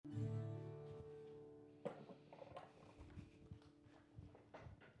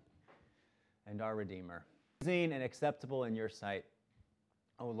and our Redeemer. Pleasing and acceptable in your sight,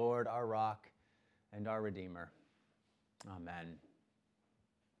 O Lord, our rock and our Redeemer. Amen.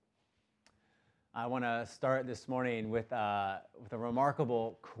 I want to start this morning with a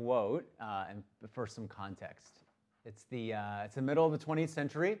remarkable quote, and for some context. It's the middle of the 20th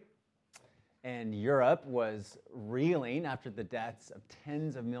century, and Europe was reeling after the deaths of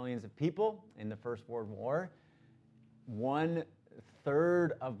tens of millions of people in the First World War.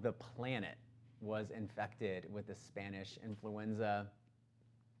 1/3 of the planet was infected with the Spanish influenza,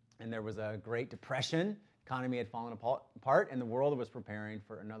 and there was a Great Depression. Economy had fallen apart, and the world was preparing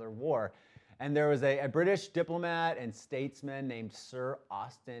for another war. And there was a British diplomat and statesman named Sir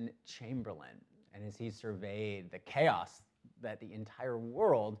Austen Chamberlain. And as he surveyed the chaos that the entire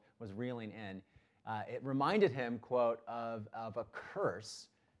world was reeling in, it reminded him, quote, of a curse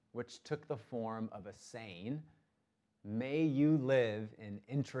which took the form of a saying, "May you live in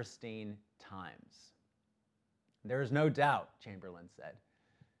interesting times." There is no doubt, Chamberlain said,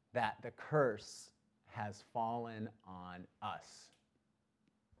 that the curse has fallen on us.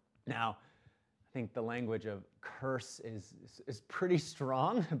 Now, I think the language of curse is pretty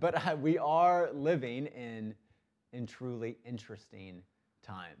strong, but we are living in truly interesting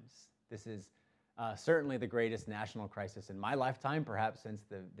times. This is certainly the greatest national crisis in my lifetime, perhaps since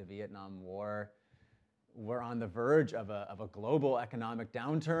the Vietnam War. We're on the verge of a global economic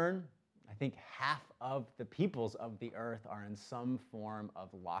downturn. I think half of the peoples of the earth are in some form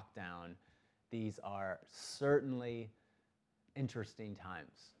of lockdown. These are certainly interesting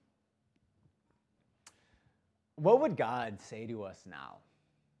times. What would God say to us now?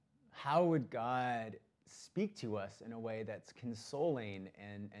 How would God speak to us in a way that's consoling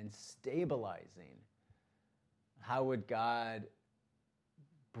and stabilizing? How would God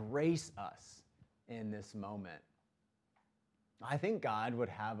brace us in this moment? I think God would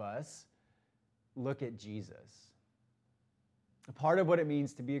have us look at Jesus. A part of what it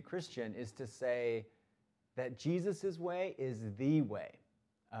means to be a Christian is to say that Jesus' way is the way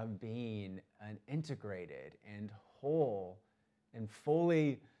of being an integrated and whole and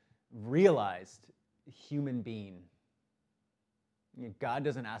fully realized human being. God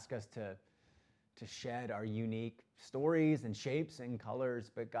doesn't ask us to shed our unique stories and shapes and colors,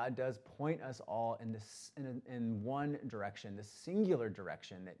 but God does point us all in one direction, the singular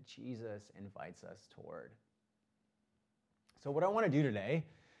direction that Jesus invites us toward. So what I want to do today,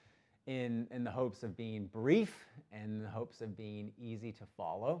 in the hopes of being brief and the hopes of being easy to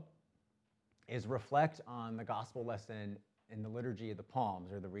follow, is reflect on the gospel lesson in the Liturgy of the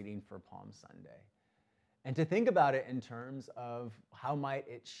Palms, or the reading for Palm Sunday, and to think about it in terms of how might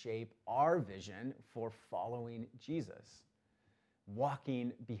it shape our vision for following Jesus,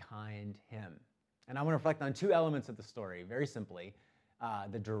 walking behind him. And I want to reflect on two elements of the story, very simply,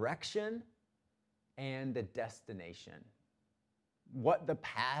 the direction and the destination. What the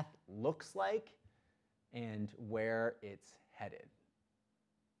path looks like and where it's headed.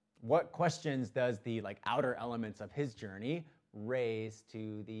 What questions does the outer elements of his journey raise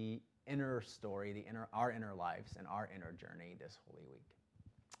to the inner story, our inner lives and our inner journey this Holy Week?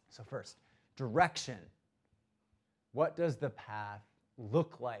 So first, direction. What does the path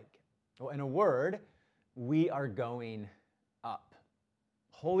look like? Well, in a word, we are going up.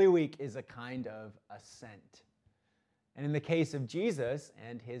 Holy Week is a kind of ascent. And in the case of Jesus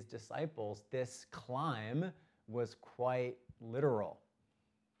and his disciples, this climb was quite literal.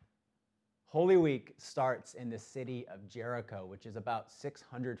 Holy Week starts in the city of Jericho, which is about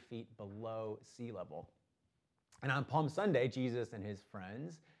 600 feet below sea level. And on Palm Sunday, Jesus and his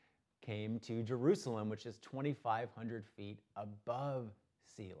friends came to Jerusalem, which is 2,500 feet above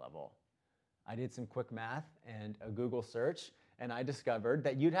sea level. I did some quick math and a Google search, and I discovered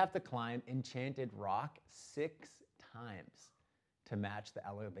that you'd have to climb Enchanted Rock 6 times to match the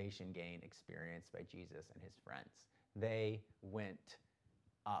elevation gain experienced by Jesus and his friends. They went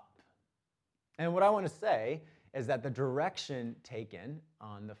up. And what I want to say is that the direction taken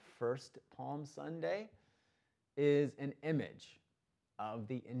on the first Palm Sunday is an image of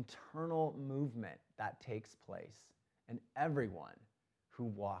the internal movement that takes place in everyone who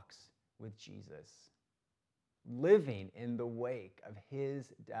walks with Jesus. Living in the wake of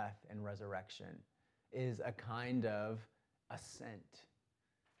his death and resurrection is a kind of ascent.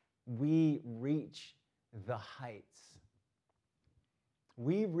 We reach the heights.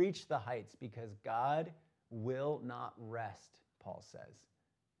 We reach the heights because God will not rest, Paul says,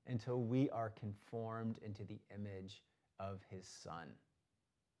 until we are conformed into the image of his Son.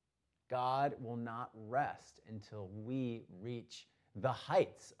 God will not rest until we reach the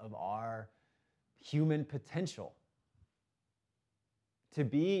heights of our human potential. To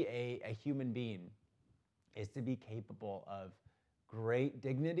be a human being is to be capable of great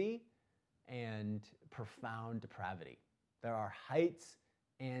dignity and profound depravity. There are heights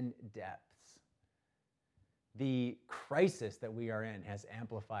and depths. The crisis that we are in has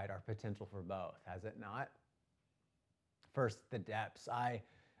amplified our potential for both, has it not? First, the depths. I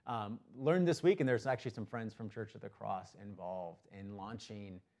learned this week, and there's actually some friends from Church of the Cross involved in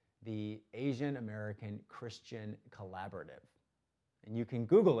launching the Asian American Christian Collaborative. And you can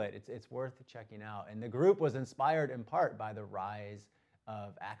Google it. It's worth checking out. And the group was inspired in part by the rise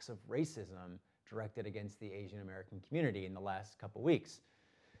of acts of racism directed against the Asian American community in the last couple weeks.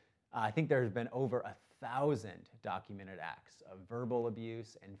 I think there's been over 1,000 documented acts of verbal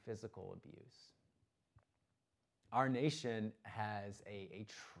abuse and physical abuse. Our nation has a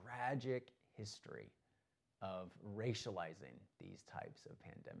tragic history of racializing these types of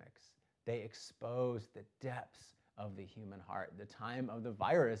pandemics. They expose the depths of the human heart. The time of the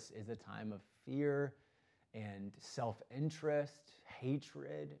virus is a time of fear and self-interest,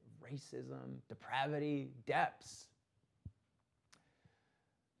 hatred, racism, depravity, depths.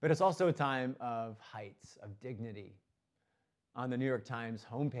 But it's also a time of heights, of dignity. On the New York Times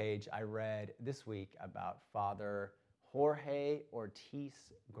homepage, I read this week about Father Jorge Ortiz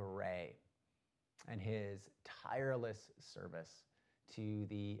Garay and his tireless service to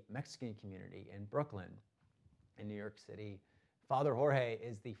the Mexican community in Brooklyn, in New York City. Father Jorge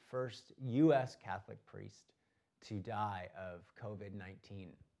is the first U.S. Catholic priest to die of COVID-19.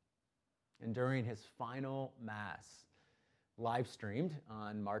 And during his final Mass, live streamed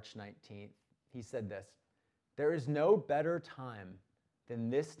on March 19th, he said this: "There is no better time than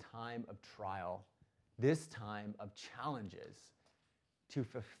this time of trial, this time of challenges, to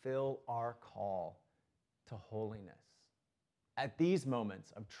fulfill our call to holiness. At these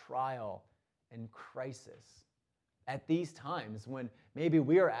moments of trial and crisis, at these times when maybe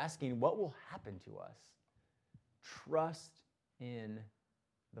we are asking what will happen to us, trust in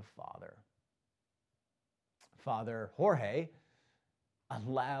the Father." Father Jorge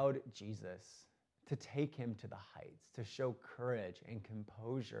allowed Jesus to take him to the heights, to show courage and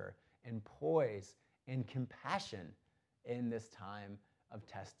composure and poise and compassion in this time of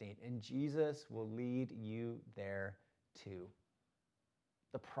testing. And Jesus will lead you there too.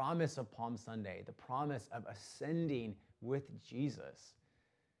 The promise of Palm Sunday, the promise of ascending with Jesus,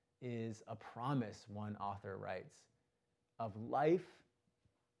 is a promise, one author writes, of life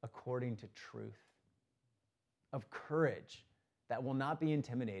according to truth, of courage that will not be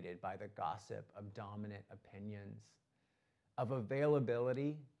intimidated by the gossip of dominant opinions, of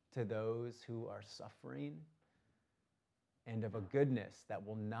availability to those who are suffering, and of a goodness that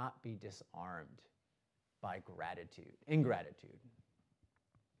will not be disarmed by ingratitude.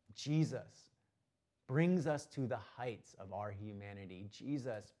 Jesus brings us to the heights of our humanity.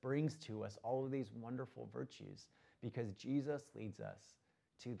 Jesus brings to us all of these wonderful virtues because Jesus leads us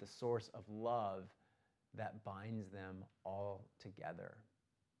to the source of love that binds them all together.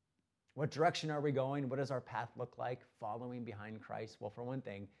 What direction are we going? What does our path look like following behind Christ? Well, for one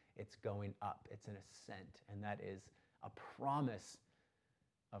thing, it's going up. It's an ascent, and that is a promise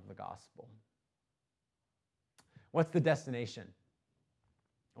of the gospel. What's the destination?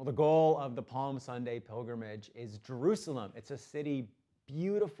 Well, the goal of the Palm Sunday pilgrimage is Jerusalem. It's a city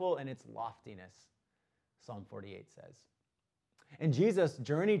beautiful in its loftiness, Psalm 48 says. And Jesus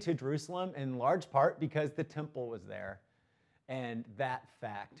journeyed to Jerusalem in large part because the temple was there. And that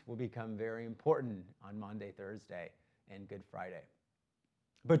fact will become very important on Maundy, Thursday, and Good Friday.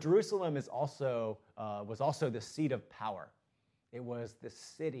 But Jerusalem was also the seat of power. It was the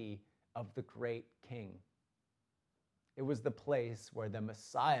city of the great king. It was the place where the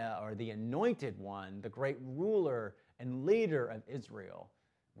Messiah, or the anointed one, the great ruler and leader of Israel,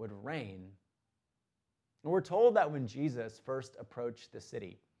 would reign. And we're told that when Jesus first approached the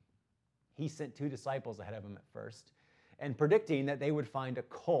city, he sent 2 disciples ahead of him at first, and predicting that they would find a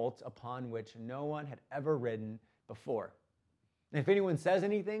colt upon which no one had ever ridden before. And if anyone says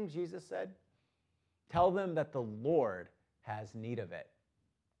anything, Jesus said, tell them that the Lord has need of it.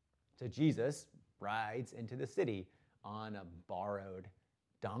 So Jesus rides into the city on a borrowed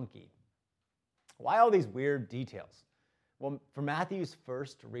donkey. Why all these weird details? Well, for Matthew's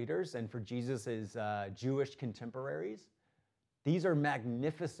first readers and for Jesus' Jewish contemporaries, these are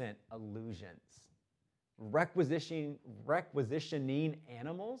magnificent allusions. Requisitioning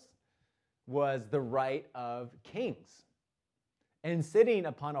animals was the right of kings. And sitting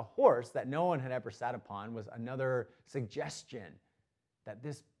upon a horse that no one had ever sat upon was another suggestion that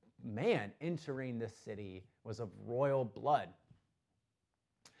this man entering this city was of royal blood.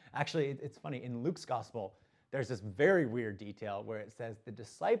 Actually, it's funny, in Luke's gospel, there's this very weird detail where it says the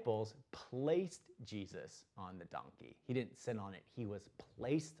disciples placed Jesus on the donkey. He didn't sit on it. He was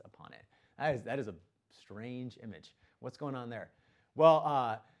placed upon it. That is a strange image. What's going on there?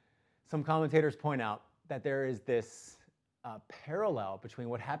 Well, some commentators point out that there is this parallel between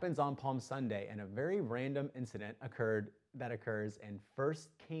what happens on Palm Sunday and a very random incident that occurs in 1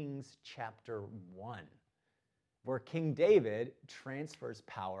 Kings chapter 1, where King David transfers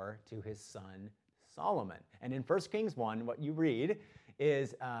power to his son Solomon. And in 1 Kings 1, what you read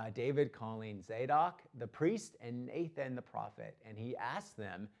is David calling Zadok the priest and Nathan the prophet, and he asks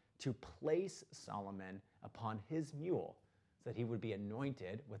them to place Solomon upon his mule so that he would be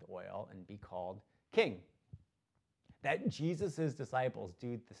anointed with oil and be called king. That Jesus' disciples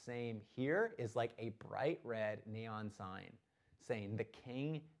do the same here is like a bright red neon sign saying the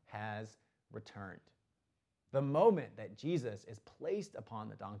king has returned. The moment that Jesus is placed upon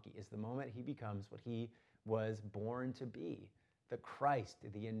the donkey is the moment he becomes what he was born to be, the Christ,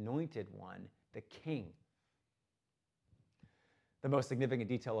 the anointed one, the king. The most significant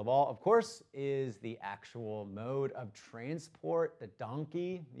detail of all, of course, is the actual mode of transport, the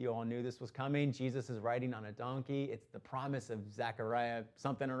donkey. You all knew this was coming. Jesus is riding on a donkey. It's the promise of Zechariah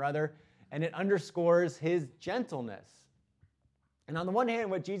something or other, and it underscores his gentleness. And on the one hand,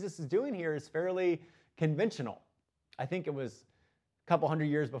 what Jesus is doing here is fairly conventional. I think it was a couple hundred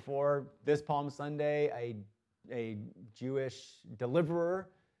years before this Palm Sunday, a Jewish deliverer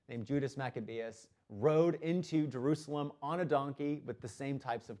named Judas Maccabeus rode into Jerusalem on a donkey with the same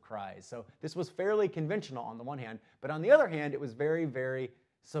types of cries. So this was fairly conventional on the one hand, but on the other hand, it was very, very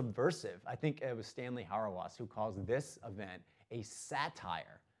subversive. I think it was Stanley Hauerwas who calls this event a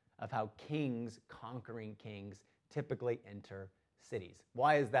satire of how kings, conquering kings, typically enter cities.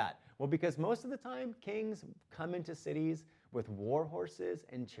 Why is that? Well, because most of the time, kings come into cities with war horses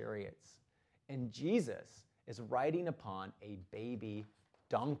and chariots, and Jesus is riding upon a baby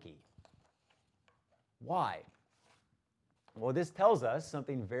donkey. Why? Well, this tells us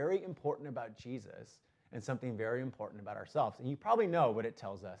something very important about Jesus and something very important about ourselves. And you probably know what it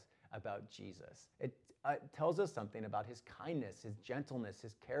tells us about Jesus. It tells us something about his kindness, his gentleness,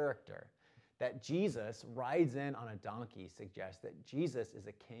 his character. That Jesus rides in on a donkey suggests that Jesus is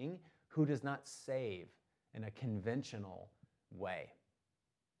a king who does not save in a conventional way.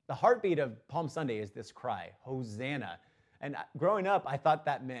 The heartbeat of Palm Sunday is this cry, Hosanna. And growing up, I thought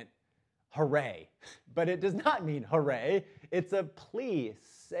that meant hooray, but it does not mean hooray. It's a plea,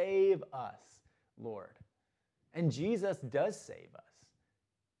 save us, Lord. And Jesus does save us,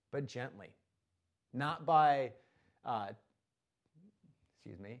 but gently, not by,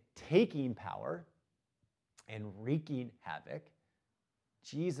 taking power and wreaking havoc.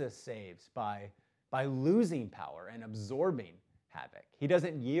 Jesus saves by losing power and absorbing havoc. He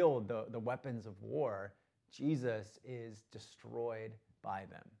doesn't yield the weapons of war. Jesus is destroyed by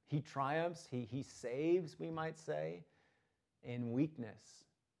them. He triumphs, he saves, we might say, in weakness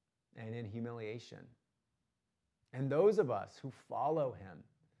and in humiliation. And those of us who follow him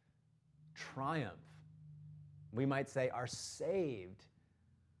triumph, we might say, are saved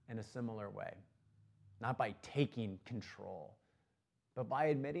in a similar way. Not by taking control, but by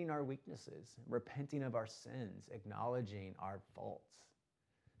admitting our weaknesses, repenting of our sins, acknowledging our faults.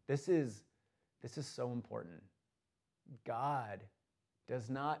 This is so important. God does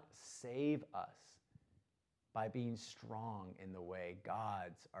not save us by being strong in the way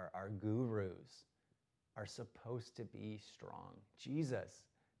gods, our gurus, are supposed to be strong. Jesus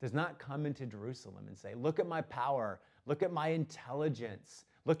does not come into Jerusalem and say, look at my power, look at my intelligence,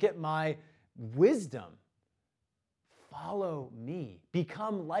 look at my wisdom. Follow me,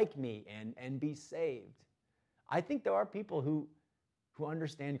 become like me, and be saved. I think there are people who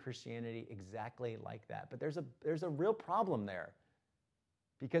understand Christianity exactly like that, but there's a real problem there.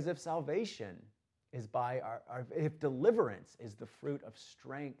 Because if salvation is by if deliverance is the fruit of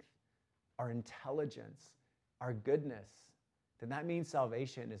strength, our intelligence, our goodness, then that means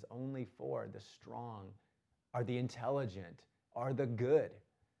salvation is only for the strong, or the intelligent, or the good.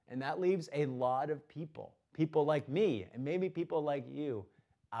 And that leaves a lot of people like me, and maybe people like you,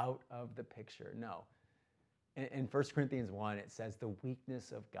 out of the picture. No. In 1 Corinthians 1, it says the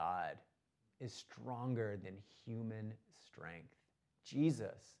weakness of God is stronger than human strength.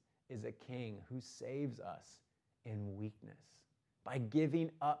 Jesus is a king who saves us in weakness by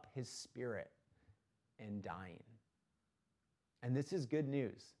giving up his spirit and dying. And this is good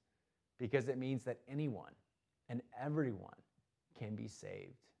news because it means that anyone and everyone can be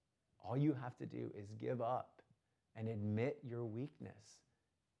saved. All you have to do is give up and admit your weakness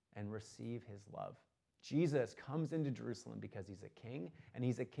and receive his love. Jesus comes into Jerusalem because he's a king, and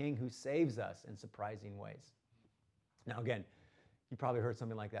he's a king who saves us in surprising ways. Now, again, you probably heard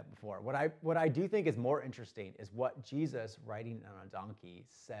something like that before. What I do think is more interesting is what Jesus, riding on a donkey,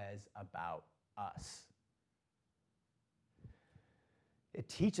 says about us. It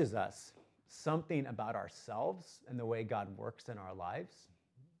teaches us something about ourselves and the way God works in our lives.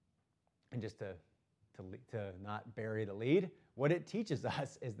 And just to not bury the lead, what it teaches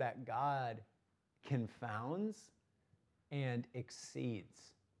us is that God confounds and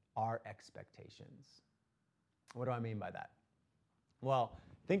exceeds our expectations. What do I mean by that? Well,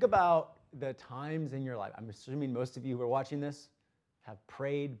 think about the times in your life. I'm assuming most of you who are watching this have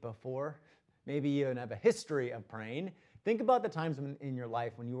prayed before. Maybe you even have a history of praying. Think about the times in your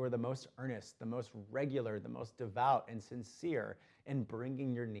life when you were the most earnest, the most regular, the most devout and sincere in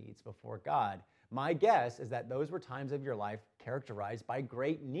bringing your needs before God. My guess is that those were times of your life characterized by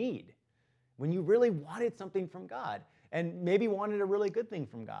great need, when you really wanted something from God and maybe wanted a really good thing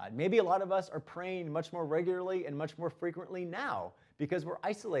from God. Maybe a lot of us are praying much more regularly and much more frequently now because we're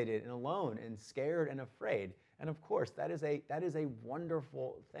isolated and alone and scared and afraid. And of course, that is a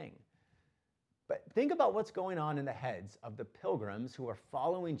wonderful thing. But think about what's going on in the heads of the pilgrims who are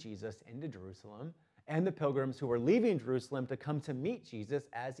following Jesus into Jerusalem and the pilgrims who are leaving Jerusalem to come to meet Jesus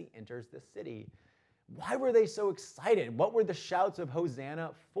as he enters the city. Why were they so excited? What were the shouts of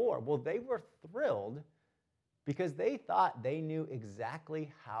Hosanna for? Well, they were thrilled because they thought they knew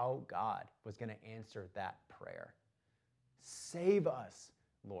exactly how God was going to answer that prayer. Save us,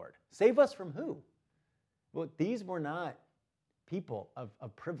 Lord. Save us from who? Well, these were not people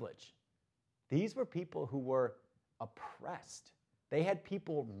of privilege. These were people who were oppressed. They had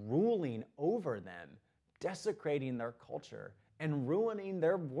people ruling over them, desecrating their culture and ruining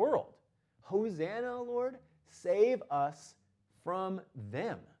their world. Hosanna, Lord, save us from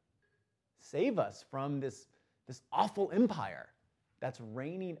them. Save us from this awful empire that's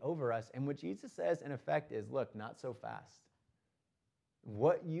reigning over us. And what Jesus says, in effect, is, look, not so fast.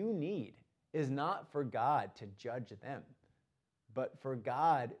 What you need is not for God to judge them, but for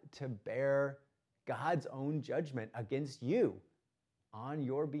God to bear God's own judgment against you on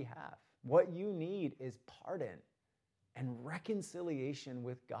your behalf. What you need is pardon and reconciliation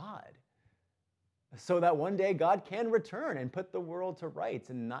with God, so that one day God can return and put the world to rights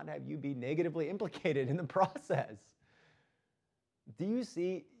and not have you be negatively implicated in the process. Do you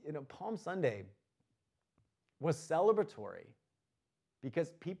see, Palm Sunday was celebratory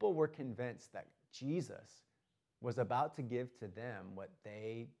because people were convinced that Jesus was about to give to them what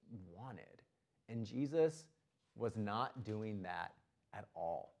they wanted. And Jesus was not doing that at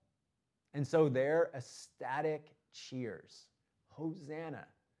all. And so their ecstatic cheers, Hosanna,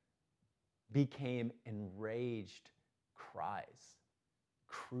 became enraged cries,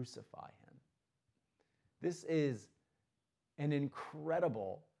 crucify him. This is an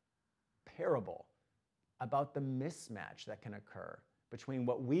incredible parable about the mismatch that can occur between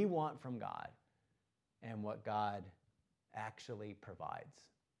what we want from God and what God actually provides.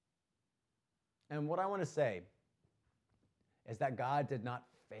 And what I want to say is that God did not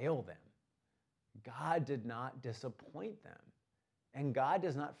fail them. God did not disappoint them. And God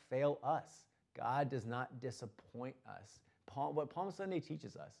does not fail us. God does not disappoint us. What Palm Sunday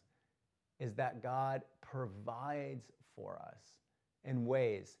teaches us is that God provides for us in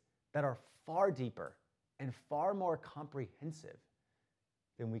ways that are far deeper and far more comprehensive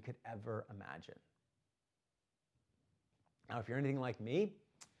than we could ever imagine. Now, if you're anything like me,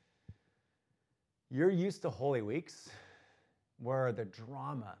 you're used to Holy Weeks where the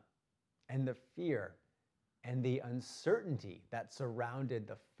drama and the fear and the uncertainty that surrounded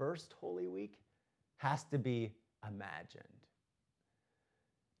the first Holy Week has to be imagined.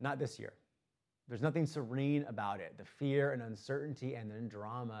 Not this year. There's nothing serene about it. The fear and uncertainty and the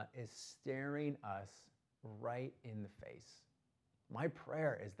drama is staring us right in the face. My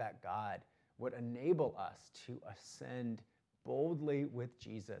prayer is that God would enable us to ascend boldly with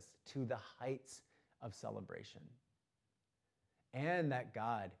Jesus to the heights of celebration, and that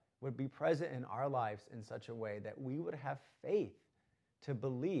God would be present in our lives in such a way that we would have faith to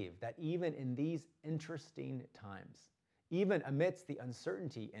believe that even in these interesting times, even amidst the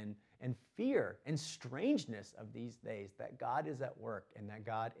uncertainty and fear and strangeness of these days, that God is at work and that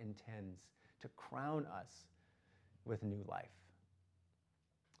God intends to crown us with new life.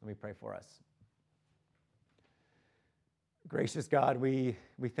 Let me pray for us. Gracious God, we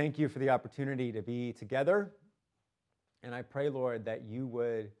thank you for the opportunity to be together. And I pray, Lord, that you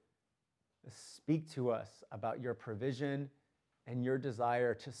would speak to us about your provision and your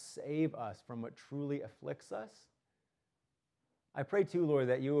desire to save us from what truly afflicts us. I pray too, Lord,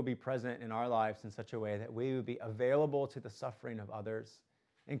 that you will be present in our lives in such a way that we would be available to the suffering of others,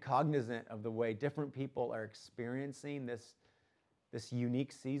 and cognizant of the way different people are experiencing this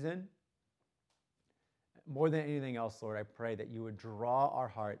unique season. More than anything else, Lord, I pray that you would draw our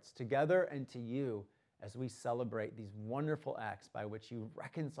hearts together and to you as we celebrate these wonderful acts by which you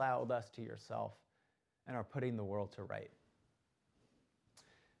reconciled us to yourself and are putting the world to right.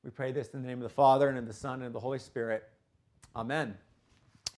 We pray this in the name of the Father, and of the Son, and of the Holy Spirit. Amen.